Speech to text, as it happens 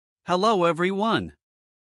Hello everyone.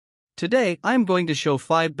 Today, I'm going to show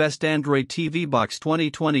 5 best Android TV box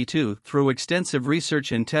 2022. Through extensive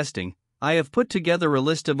research and testing, I have put together a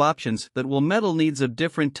list of options that will meet needs of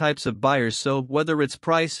different types of buyers, so whether it's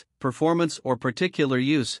price, performance or particular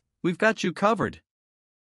use, we've got you covered.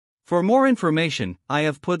 For more information, I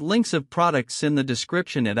have put links of products in the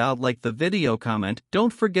description and out like the video comment.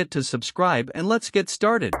 Don't forget to subscribe and let's get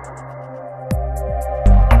started.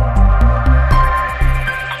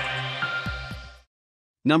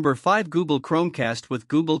 Number 5, Google Chromecast with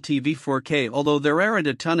Google TV 4K. Although there aren't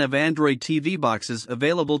a ton of Android TV boxes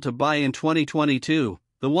available to buy in 2022,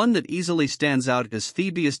 the one that easily stands out as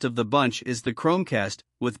the best of the bunch is the Chromecast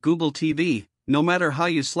with Google TV. No matter how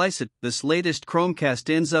you slice it, this latest Chromecast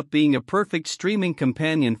ends up being a perfect streaming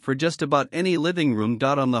companion for just about any living room.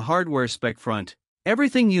 On the hardware spec front,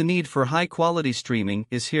 everything you need for high-quality streaming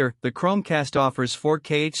is here. The Chromecast offers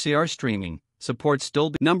 4K HDR streaming, supports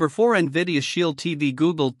Dolby. Number 4, NVIDIA Shield TV.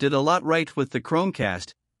 Google did a lot right with the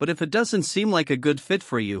Chromecast, but if it doesn't seem like a good fit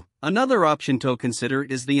for you, another option to consider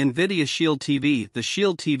is the NVIDIA Shield TV. The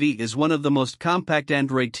Shield TV is one of the most compact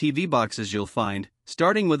Android TV boxes you'll find,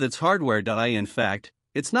 starting with its hardware. In fact,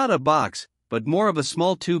 it's not a box, but more of a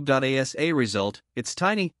small tube. As a result, it's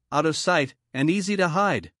tiny, out of sight, and easy to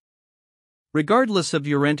hide. Regardless of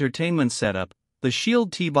your entertainment setup, the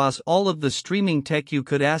Shield TV has all of the streaming tech you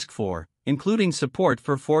could ask for, including support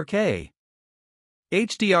for 4K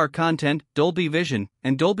HDR content, Dolby Vision,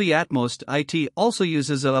 and Dolby Atmos. It also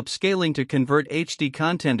uses upscaling to convert HD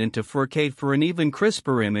content into 4K for an even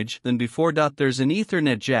crisper image than before. There's an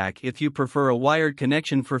Ethernet jack if you prefer a wired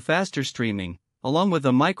connection for faster streaming, along with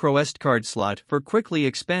a micro SD card slot for quickly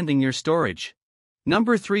expanding your storage.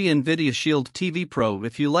 Number 3, NVIDIA Shield TV Pro.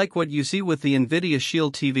 If you like what you see with the NVIDIA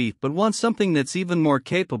Shield TV but want something that's even more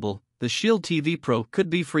capable, the Shield TV Pro could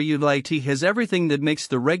be for you. It has everything that makes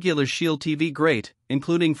the regular Shield TV great,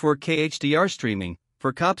 including 4K HDR streaming,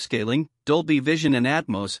 for upscaling, Dolby Vision and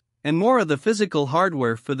Atmos, and more. Of the physical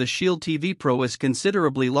hardware for the Shield TV Pro is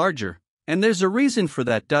considerably larger, and there's a reason for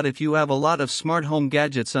that. If you have a lot of smart home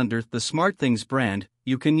gadgets under the SmartThings brand,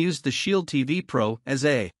 you can use the Shield TV Pro as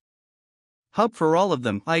a hub for all of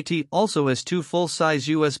them. It also has 2 full-size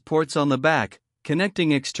US ports on the back,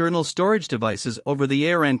 connecting external storage devices,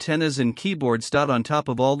 over-the-air antennas and keyboards. On top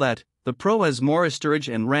of all that, the Pro has more storage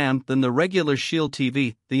and RAM than the regular Shield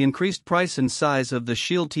TV. The increased price and size of the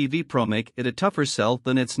Shield TV Pro make it a tougher sell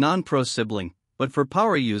than its non-Pro sibling, but for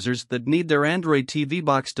power users that need their Android TV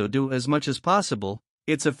box to do as much as possible,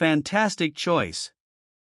 it's a fantastic choice.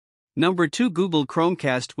 Number 2, Google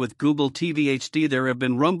Chromecast with Google TV HD. There have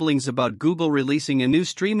been rumblings about Google releasing a new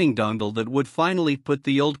streaming dongle that would finally put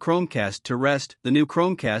the old Chromecast to rest. The new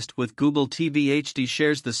Chromecast with Google TV HD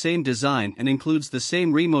shares the same design and includes the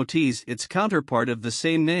same remote as its counterpart of the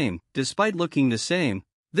same name. Despite looking the same,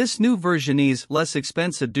 this new version is less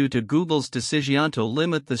expensive due to Google's decision to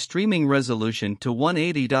limit the streaming resolution to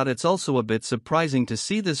 180. It's also a bit surprising to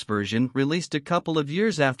see this version released a couple of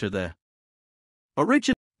years after the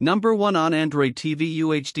original. Number 1, on Android TV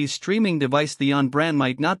UHD streaming device. The ON brand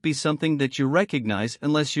might not be something that you recognize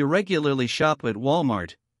unless you regularly shop at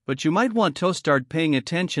Walmart, but you might want to start paying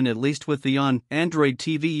attention at least with the ON Android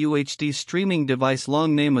TV UHD streaming device.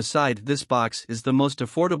 Long name aside, this box is the most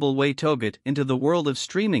affordable way to get into the world of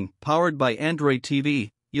streaming. Powered by Android TV,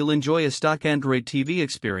 you'll enjoy a stock Android TV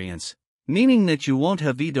experience, meaning that you won't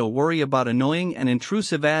have to worry about annoying and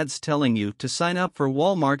intrusive ads telling you to sign up for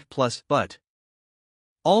Walmart Plus. But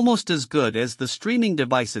almost as good as the streaming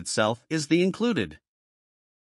device itself is the included